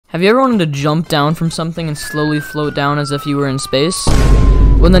Have you ever wanted to jump down from something and slowly float down as if you were in space?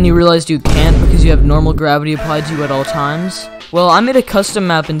 When then you realized you can't because you have normal gravity applied to you at all times? Well, I made a custom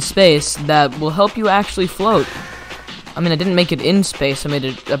map in space that will help you actually float. I mean, I didn't make it in space, I made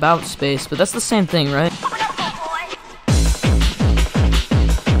it about space, but that's the same thing, right?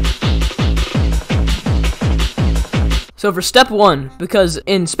 So for step 1, because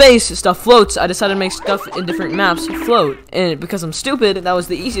in space stuff floats, I decided to make stuff in different maps float. And because I'm stupid, that was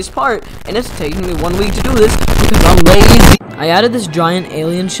the easiest part, and it's taking me 1 week to do this because I'm lazy. I added this giant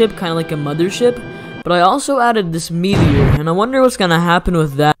alien ship, kind of like a mothership, but I also added this meteor, and I wonder what's gonna happen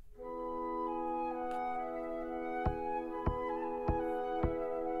with that.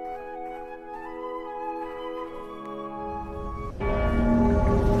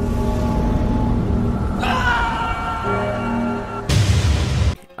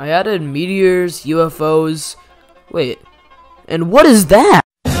 I added meteors, UFOs, wait, and what is that?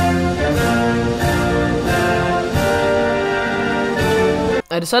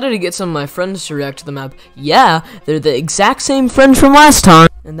 I decided to get some of my friends to react to the map. Yeah, they're the exact same friends from last time.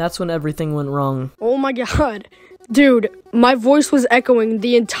 And that's when everything went wrong. Oh my god. Dude, my voice was echoing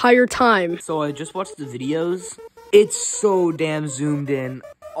the entire time. So I just watched the videos. It's so damn zoomed in.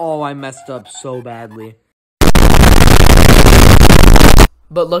 Oh, I messed up so badly.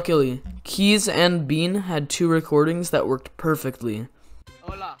 But luckily, Keys and Bean had 2 recordings that worked perfectly.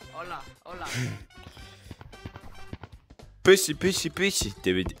 Hola, hola, hola. Pussy,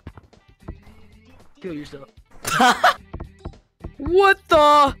 David. Kill yourself. What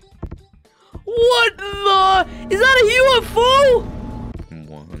the? What the? Is that a UFO?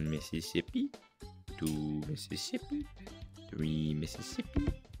 1 Mississippi, 2 Mississippi, 3 Mississippi,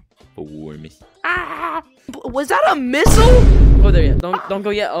 4 Mississippi. Ah! Was that a missile? Go there yet. Don't go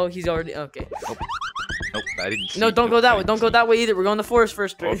yet. Oh, he's already okay. Nope, I didn't. No, don't go that way. Don't go that way either. We're going to the forest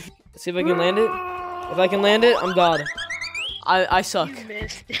first. Oh. See if I can land it. If I can land it, I'm God. I suck. You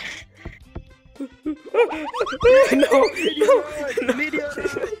missed. No.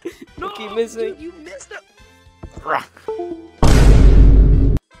 No, Keep missing. Dude, you missed it.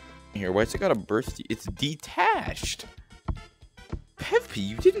 Here, why's it got a burst? It's detached. Pevpi,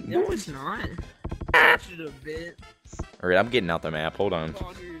 you didn't know. No, it's not. Should have been. Alright, I'm getting out the map. Hold on.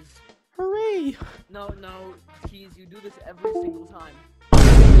 Hooray! No, Keys, you do this every single time.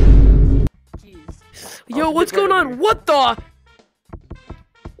 Keys. Yo, what's going on? What the?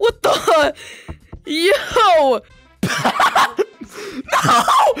 What the? Yo! No!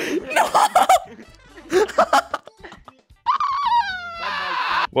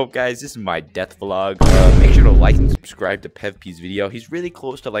 Well, guys, this is my death vlog. Make sure to like and subscribe to Pevpi's video. He's really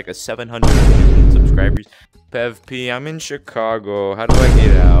close to like a 700 million subscribers. Pevpi, I'm in Chicago. How do I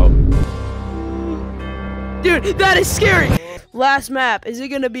get out? Dude, that is scary. Last map. Is it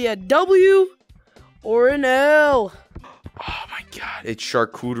gonna be a W or an L? Oh my god. It's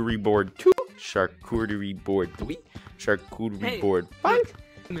charcuterie board 2, charcuterie board 3, charcuterie board 5.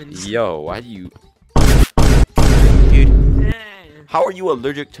 Yo, why do you... Dude. How are you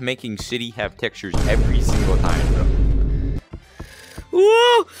allergic to making city have textures every single time, bro?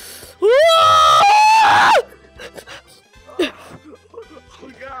 Whoa! Whoa!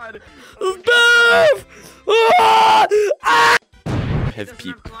 Oh god. Bev!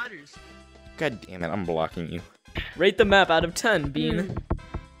 Pevpi. God damn it, I'm blocking you. Rate the map out of 10, Bean.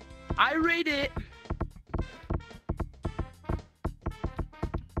 I rate it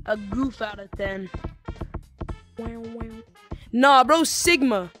a goof out of 10. Nah, bro,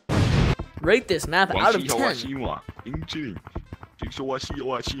 Sigma. Rate this map out of 10. 我是英之灵，听说我是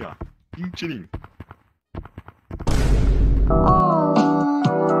啊，英之灵。